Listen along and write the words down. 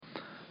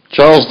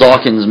Charles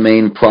Dawkins'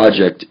 main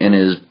project in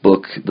his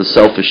book, The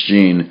Selfish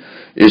Gene,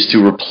 is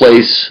to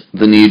replace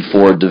the need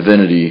for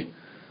divinity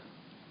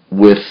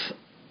with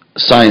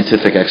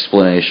scientific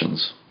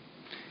explanations.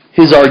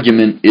 His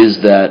argument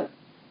is that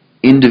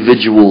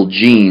individual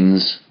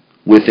genes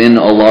within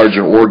a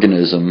larger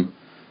organism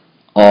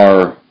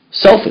are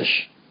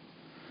selfish,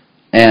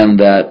 and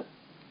that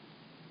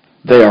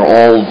they are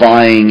all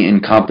vying in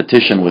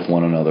competition with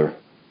one another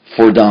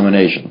for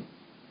domination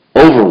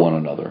over one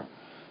another.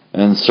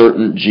 And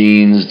certain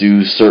genes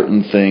do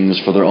certain things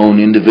for their own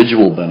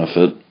individual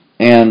benefit,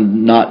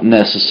 and not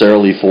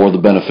necessarily for the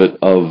benefit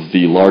of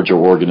the larger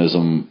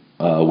organism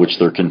which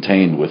they're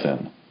contained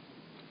within.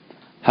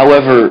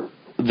 However,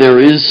 there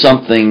is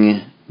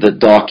something that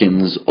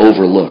Dawkins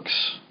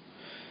overlooks,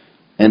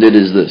 and it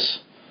is this.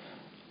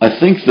 I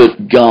think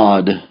that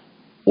God,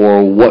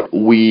 or what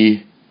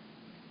we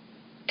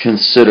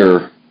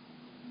consider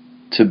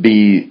to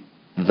be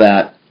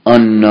that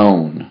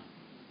unknown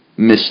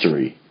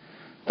mystery,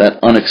 that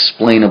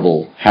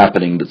unexplainable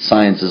happening that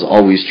science is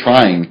always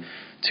trying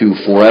to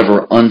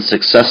forever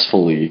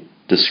unsuccessfully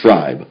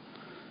describe,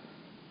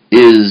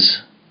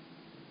 is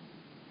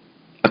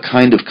a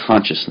kind of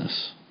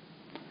consciousness.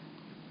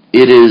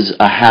 It is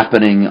a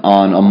happening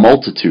on a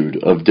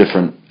multitude of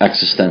different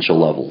existential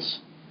levels.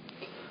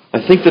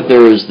 I think that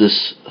there is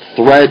this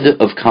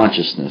thread of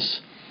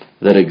consciousness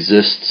that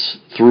exists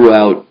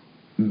throughout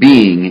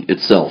being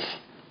itself.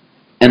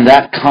 And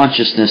that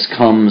consciousness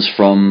comes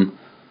from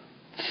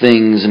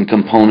things and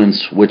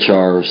components which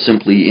are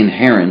simply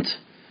inherent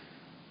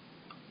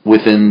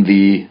within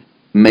the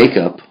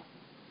makeup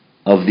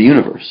of the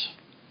universe.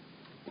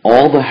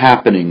 All the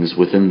happenings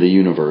within the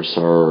universe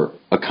are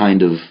a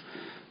kind of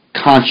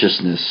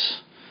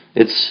consciousness.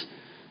 It's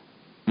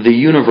the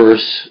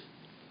universe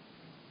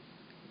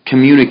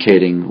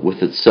communicating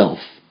with itself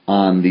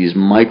on these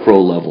micro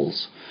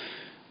levels.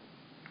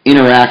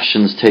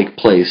 Interactions take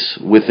place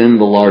within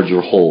the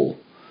larger whole.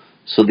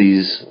 So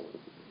these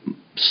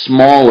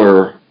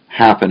smaller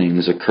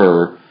happenings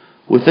occur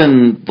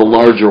within the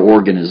larger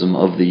organism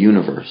of the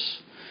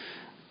universe.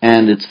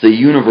 And it's the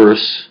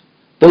universe,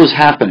 those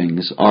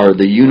happenings are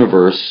the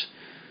universe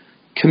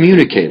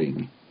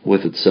communicating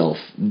with itself,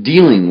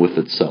 dealing with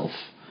itself.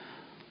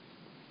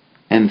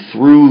 And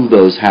through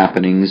those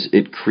happenings,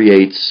 it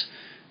creates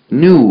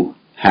new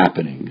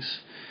happenings.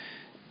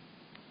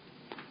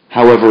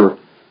 However,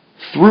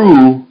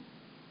 through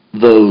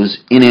those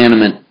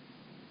inanimate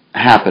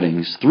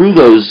happenings, through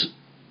those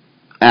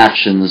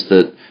actions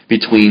that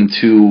between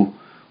two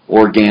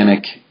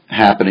organic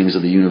happenings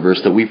of the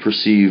universe that we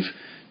perceive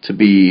to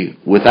be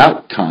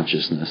without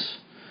consciousness,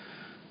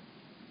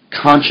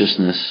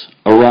 consciousness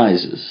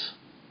arises.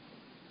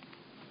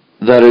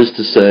 That is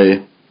to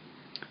say,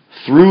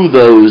 through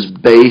those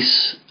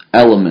base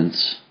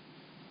elements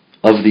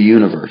of the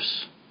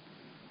universe,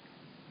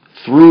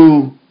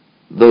 through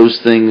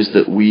those things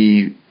that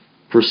we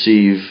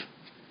perceive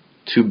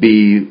to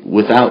be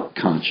without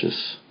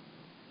conscious,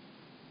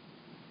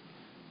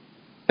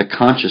 a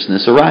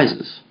consciousness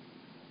arises.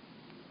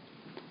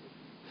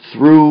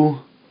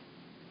 Through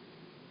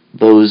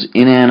those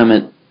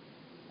inanimate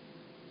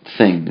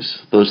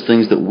things, those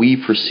things that we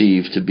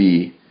perceive to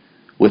be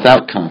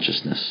without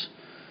consciousness,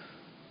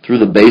 through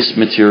the base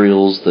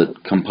materials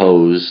that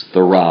compose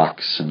the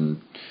rocks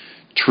and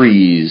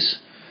trees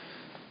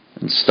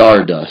and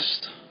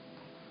stardust,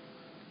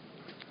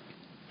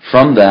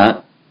 from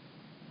that,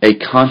 a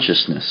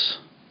consciousness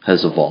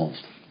has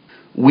evolved.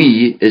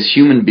 We, as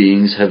human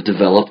beings, have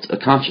developed a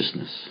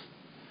consciousness.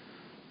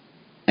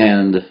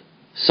 And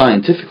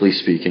scientifically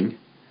speaking,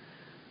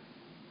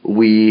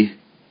 we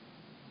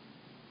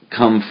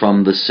come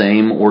from the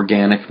same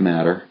organic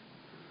matter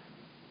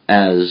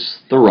as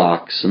the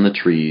rocks and the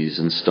trees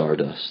and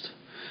stardust.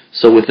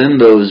 So within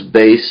those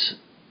base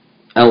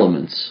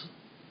elements,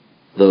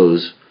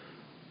 those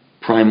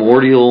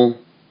primordial,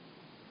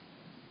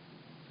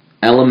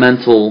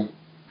 elemental,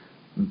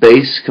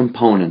 base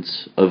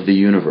components of the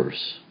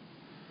universe,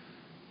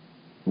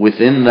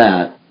 within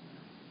that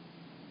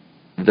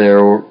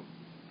there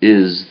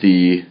is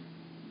the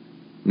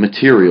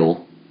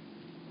material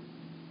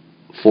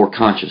for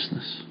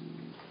consciousness.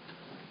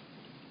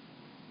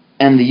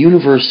 And the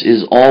universe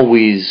is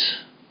always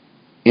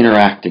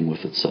interacting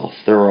with itself.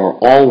 There are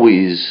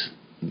always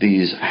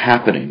these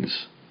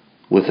happenings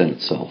within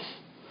itself.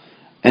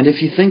 And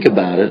if you think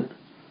about it,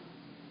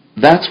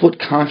 that's what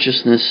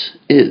consciousness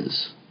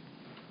is.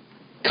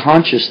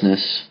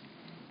 Consciousness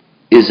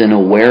is an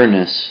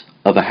awareness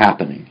of a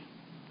happening,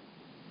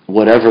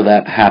 whatever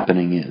that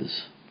happening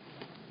is.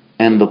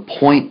 And the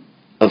point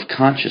of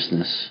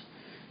consciousness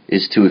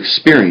is to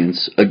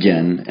experience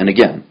again and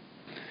again.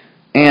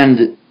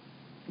 And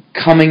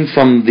coming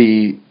from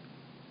the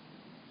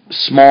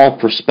small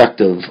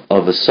perspective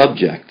of a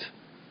subject,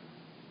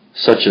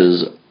 such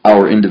as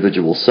our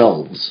individual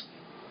selves,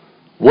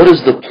 what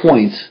is the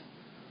point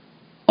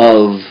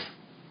of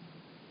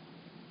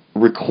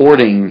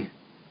recording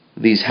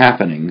these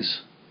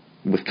happenings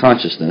with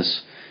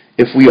consciousness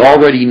if we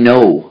already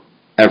know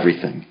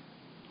everything?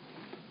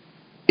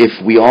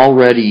 if we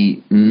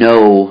already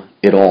know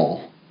it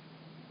all,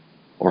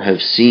 or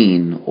have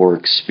seen or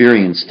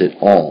experienced it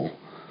all,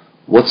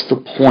 what's the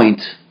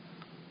point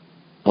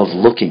of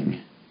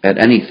looking at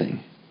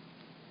anything?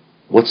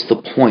 What's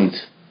the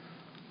point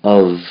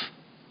of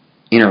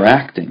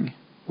interacting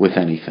with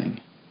anything?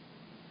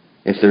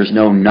 If there's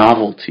no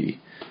novelty,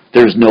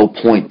 there's no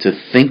point to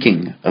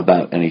thinking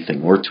about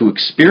anything or to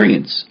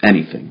experience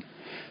anything.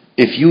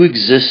 If you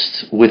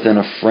exist within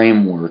a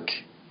framework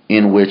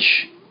in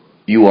which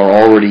you are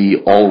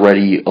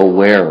already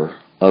aware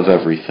of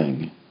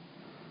everything,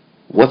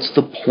 what's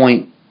the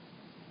point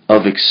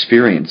of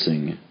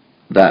experiencing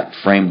that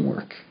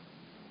framework?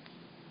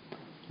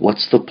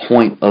 What's the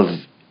point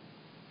of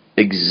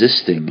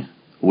existing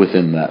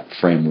within that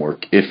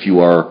framework if you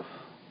are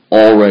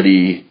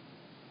already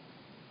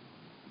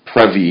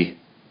privy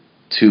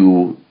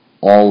to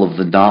all of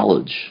the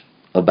knowledge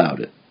about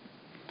it?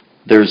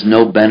 There's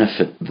no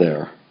benefit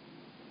there.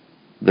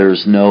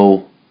 There's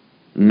no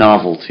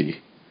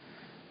novelty.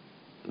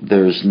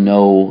 There's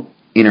no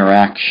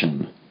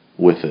interaction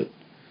with it.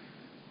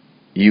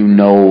 You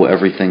know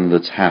everything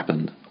that's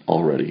happened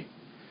already.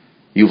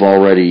 You've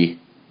already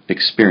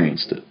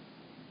experienced it.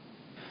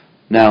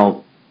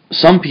 Now,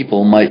 some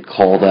people might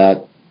call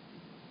that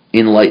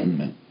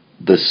enlightenment,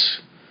 this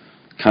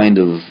kind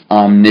of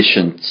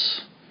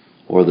omniscience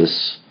or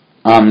this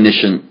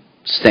omniscient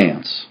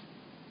stance.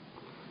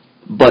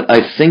 But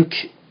I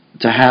think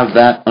to have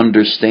that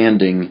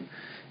understanding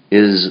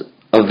is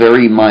a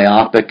very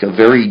myopic, a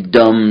very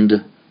dumbed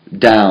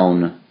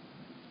down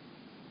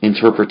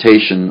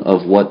interpretation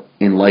of what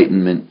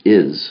enlightenment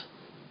is.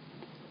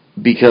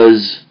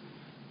 Because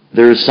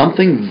there is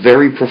something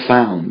very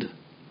profound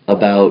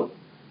about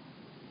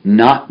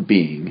not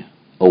being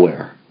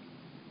aware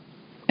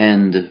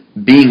and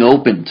being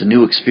open to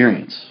new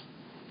experience,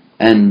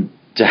 and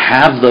to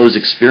have those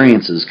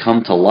experiences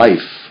come to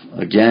life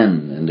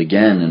again and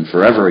again and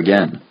forever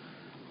again.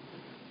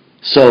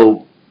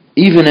 So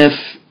even if,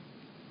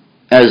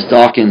 as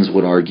Dawkins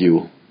would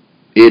argue,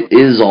 it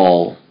is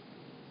all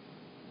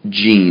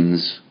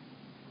genes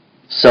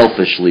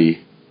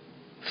selfishly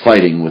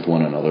fighting with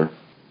one another,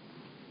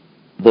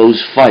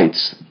 those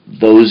fights,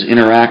 those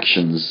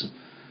interactions,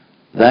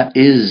 that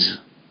is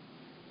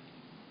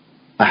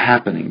a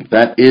happening.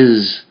 That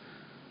is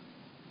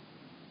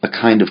a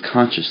kind of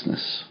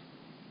consciousness,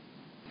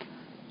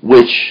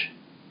 which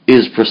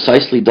is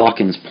precisely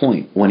Dawkins'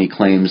 point when he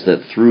claims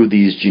that through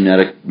these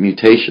genetic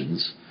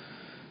mutations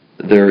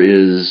there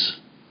is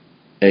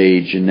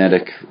a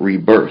genetic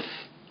rebirth.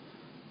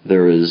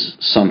 There is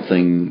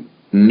something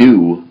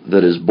new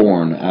that is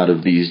born out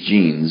of these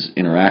genes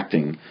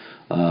interacting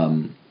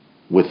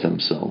with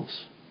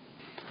themselves.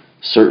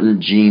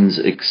 Certain genes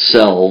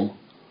excel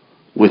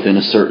within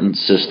a certain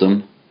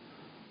system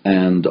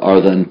and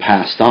are then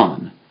passed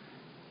on.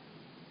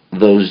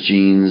 Those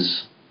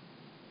genes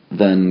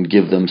then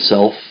give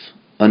themselves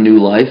a new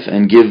life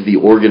and give the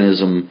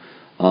organism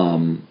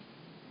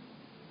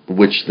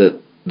which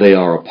that they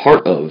are a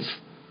part of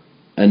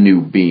a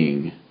new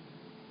being,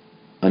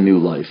 a new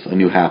life, a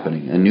new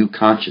happening, a new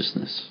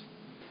consciousness.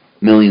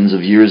 Millions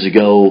of years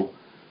ago,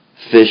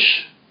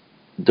 fish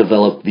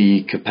developed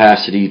the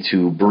capacity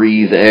to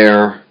breathe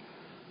air.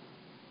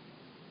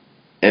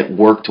 It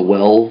worked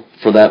well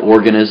for that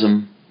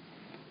organism.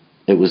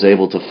 It was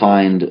able to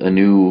find a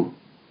new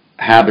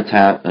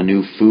habitat, a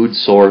new food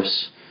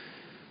source.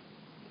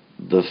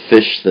 The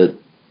fish that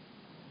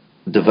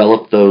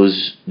developed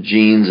those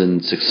genes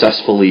and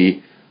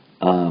successfully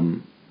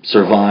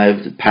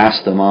survived,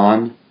 passed them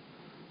on,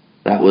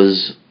 that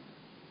was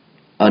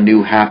a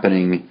new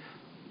happening,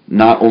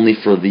 not only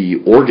for the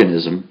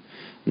organism,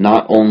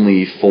 not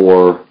only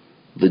for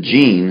the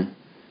gene,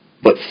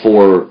 but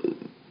for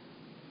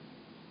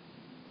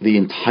the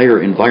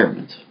entire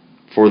environment,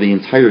 for the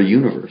entire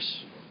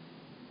universe.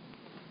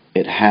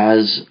 It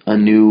has a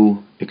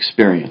new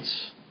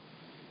experience.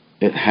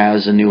 It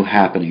has a new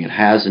happening. It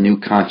has a new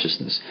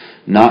consciousness,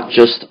 not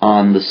just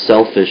on the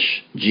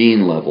selfish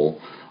gene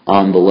level,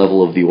 on the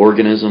level of the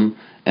organism,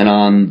 and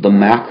on the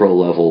macro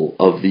level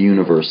of the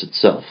universe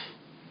itself.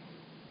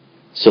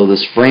 So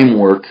this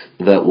framework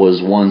that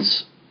was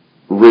once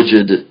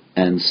rigid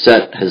and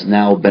set has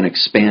now been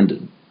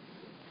expanded.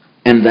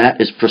 And that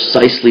is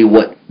precisely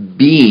what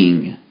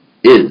being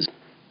is.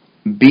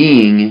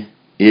 Being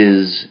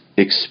is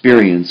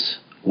experience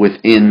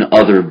within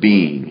other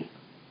being.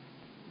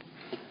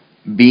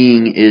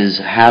 Being is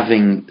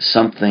having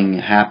something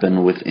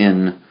happen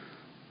within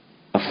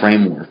a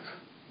framework.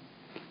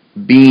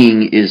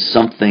 Being is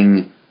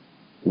something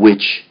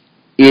which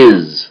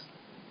is.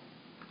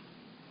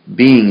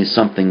 Being is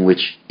something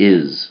which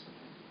is.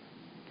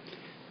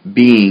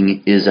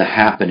 Being is a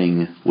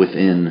happening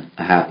within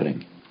a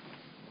happening,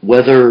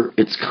 whether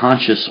it's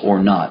conscious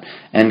or not.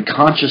 And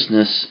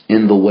consciousness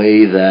in the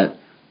way that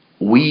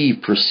we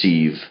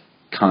perceive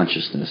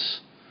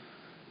consciousness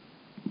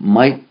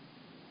might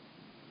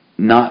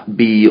not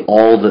be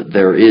all that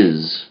there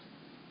is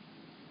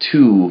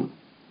to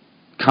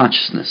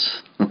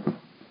consciousness.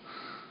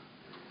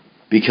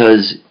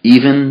 because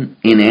even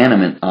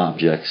inanimate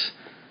objects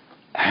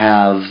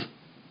have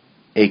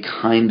a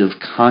kind of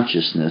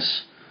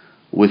consciousness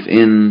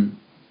within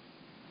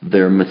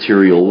their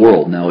material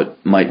world. Now,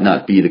 it might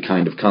not be the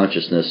kind of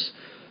consciousness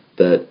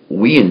that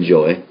we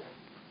enjoy,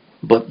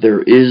 but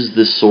there is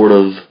this sort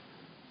of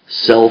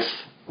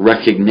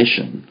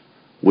self-recognition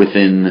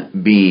within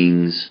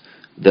beings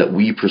that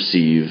we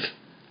perceive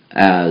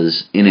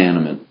as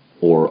inanimate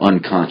or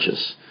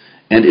unconscious.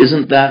 And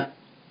isn't that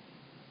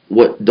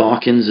what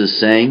Dawkins is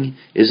saying?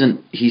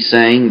 Isn't he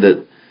saying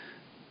that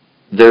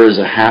there is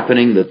a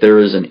happening, that there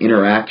is an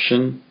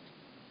interaction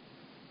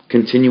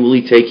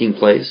continually taking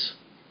place?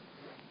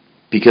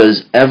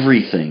 Because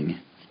everything,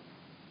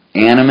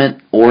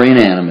 animate or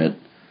inanimate,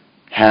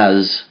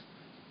 has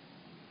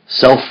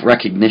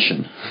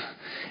self-recognition.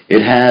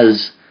 It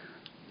has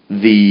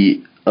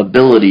the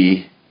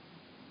ability,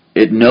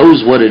 it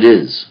knows what it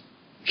is,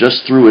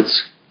 just through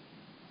its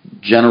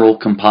general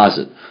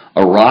composite.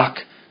 A rock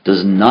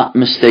does not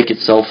mistake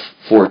itself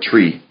for a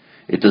tree.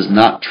 It does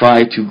not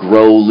try to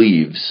grow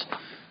leaves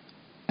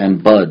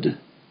and bud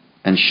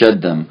and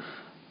shed them.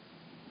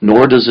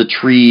 Nor does a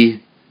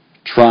tree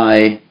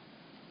try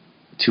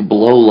to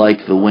blow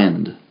like the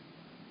wind.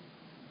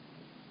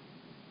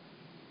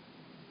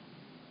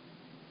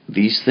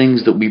 These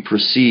things that we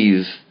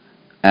perceive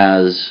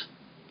as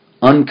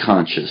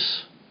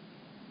unconscious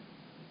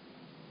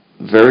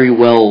very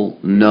well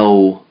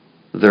know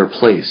their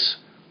place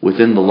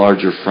within the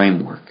larger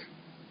framework.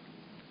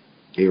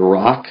 A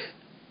rock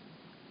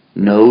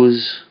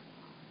knows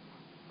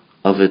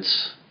of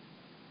its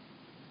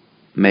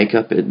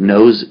makeup. It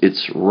knows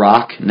its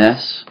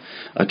rockness.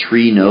 A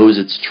tree knows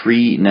its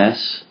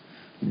tree-ness.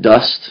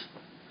 Dust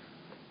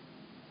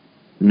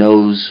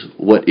knows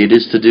what it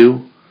is to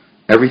do.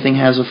 Everything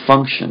has a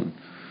function.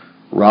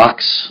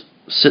 Rocks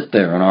sit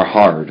there and are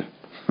hard.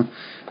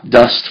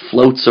 Dust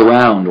floats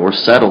around or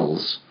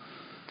settles.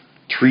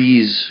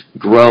 Trees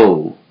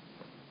grow,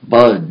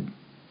 bud.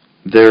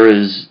 There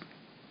is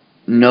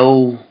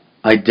no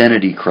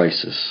identity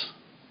crisis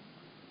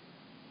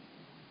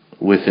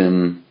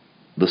within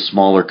the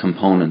smaller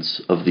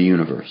components of the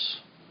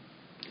universe.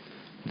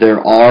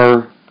 There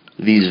are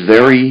these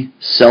very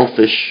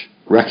selfish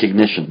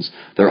recognitions.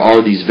 There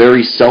are these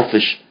very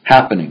selfish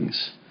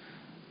happenings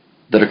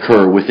that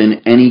occur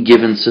within any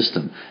given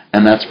system.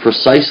 And that's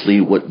precisely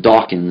what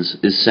Dawkins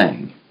is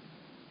saying.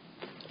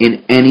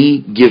 In any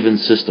given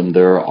system,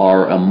 there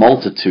are a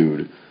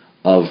multitude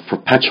of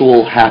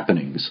perpetual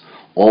happenings,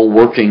 all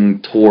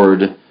working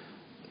toward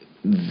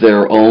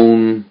their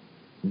own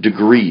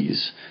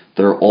degrees.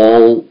 They're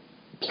all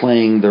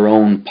playing their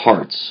own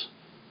parts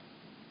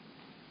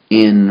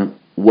in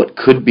what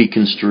could be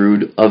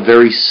construed a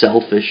very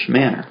selfish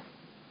manner.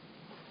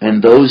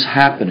 And those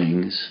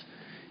happenings,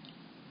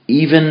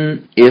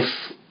 even if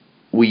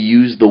we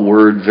use the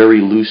word very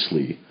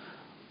loosely,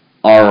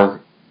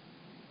 are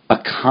a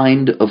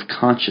kind of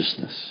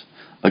consciousness.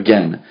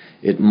 Again,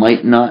 it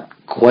might not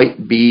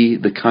quite be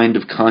the kind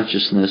of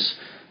consciousness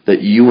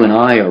that you and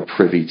I are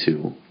privy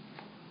to,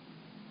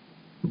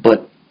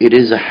 but it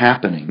is a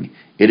happening,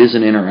 it is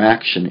an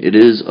interaction, it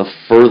is a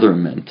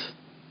furtherment.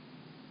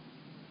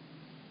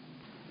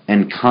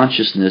 And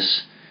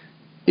consciousness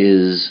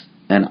is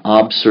an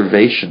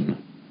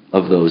observation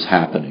of those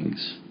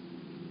happenings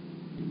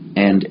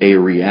and a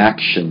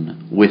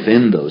reaction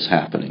within those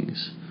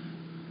happenings.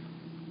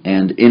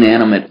 And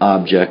inanimate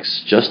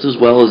objects, just as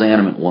well as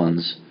animate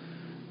ones,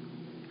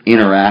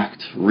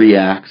 interact,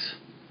 react,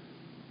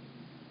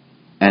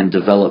 and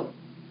develop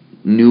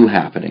new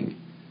happening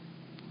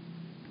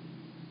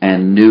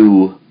and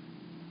new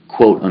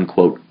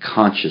quote-unquote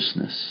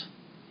consciousness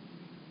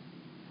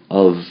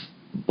of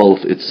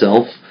both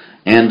itself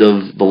and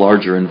of the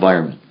larger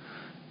environment.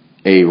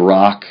 A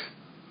rock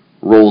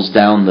rolls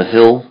down the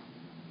hill.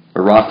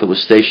 A rock that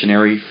was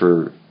stationary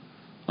for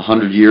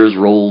 100 years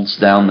rolls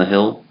down the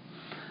hill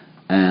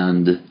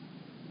and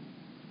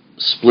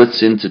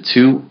splits into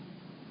two,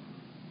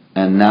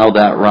 and now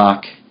that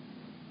rock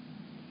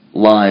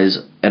lies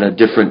at a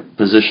different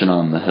position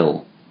on the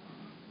hill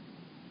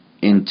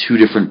in two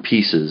different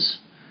pieces,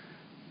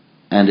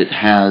 and it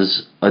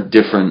has a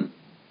different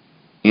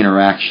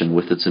interaction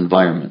with its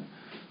environment,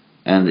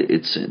 and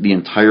the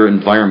entire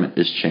environment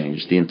is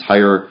changed. The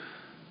entire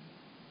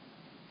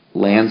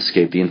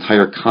landscape, the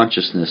entire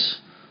consciousness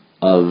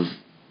of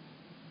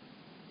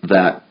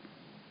that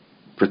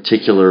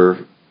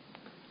particular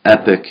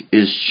epoch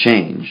is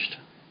changed,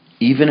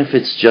 even if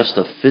it's just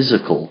a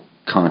physical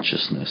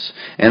consciousness.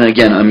 And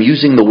again, I'm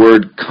using the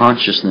word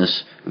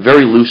consciousness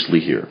very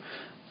loosely here,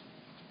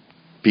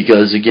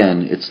 because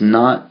again, it's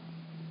not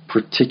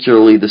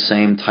particularly the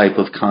same type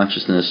of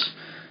consciousness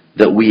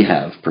that we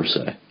have per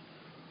se.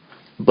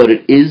 But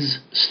it is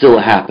still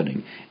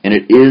happening, and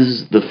it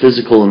is the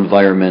physical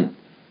environment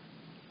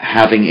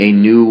having a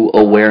new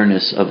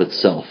awareness of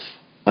itself,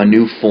 a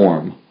new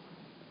form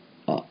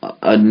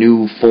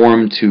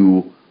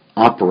to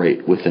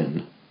operate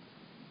within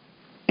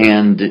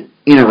and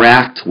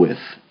interact with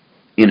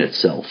in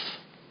itself.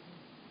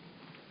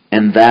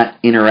 And that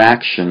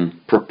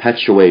interaction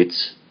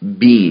perpetuates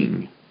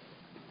being.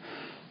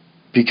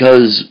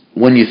 Because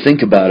when you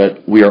think about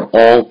it, we are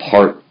all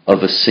part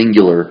of a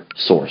singular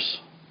source.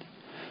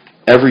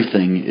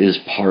 Everything is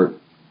part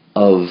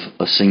of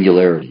a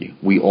singularity.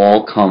 We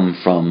all come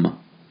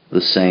from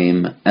the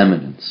same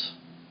eminence.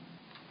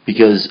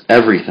 Because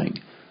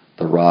everything,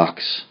 the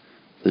rocks,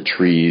 the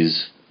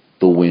trees,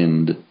 the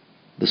wind,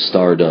 the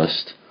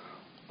stardust,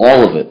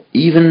 all of it,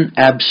 even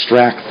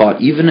abstract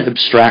thought, even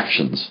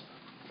abstractions,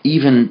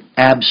 even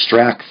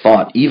abstract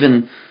thought,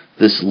 even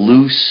this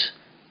loose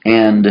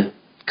and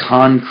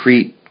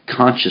concrete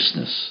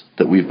consciousness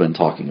that we've been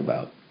talking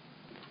about.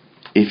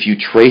 If you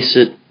trace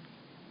it,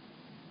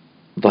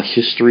 the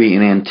history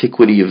and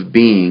antiquity of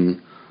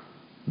being,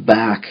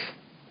 back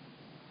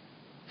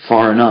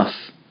far enough,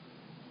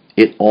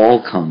 it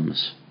all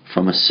comes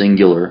from a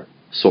singular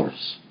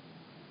source.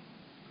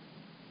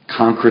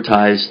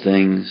 Concretized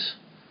things,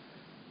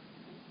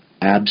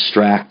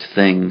 abstract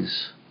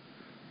things,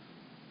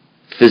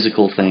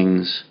 physical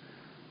things,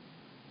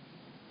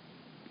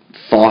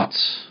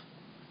 thoughts,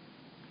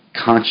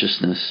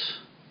 consciousness,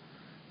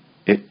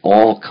 it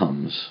all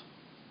comes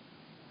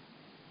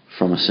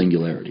from a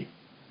singularity.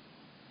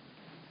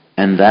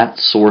 And that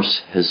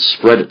source has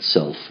spread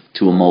itself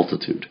to a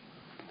multitude.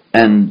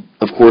 And,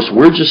 of course,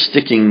 we're just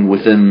sticking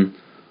within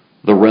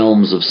the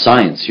realms of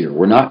science here.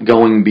 We're not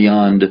going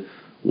beyond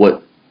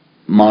what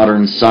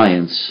modern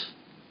science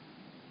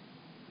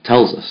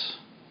tells us.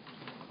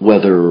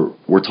 Whether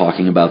we're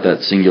talking about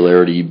that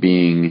singularity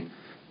being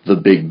the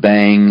Big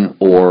Bang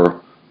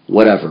or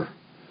whatever.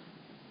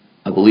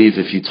 I believe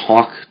if you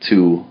talk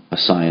to a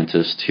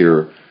scientist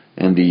here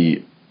in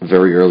the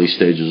very early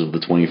stages of the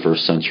 21st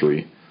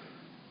century,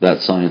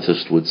 that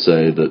scientist would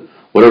say that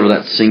whatever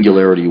that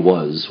singularity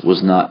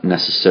was not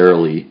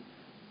necessarily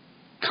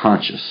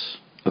conscious,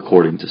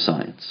 according to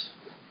science.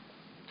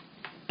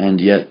 And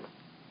yet,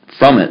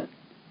 from it,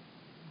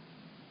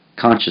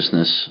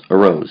 consciousness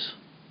arose.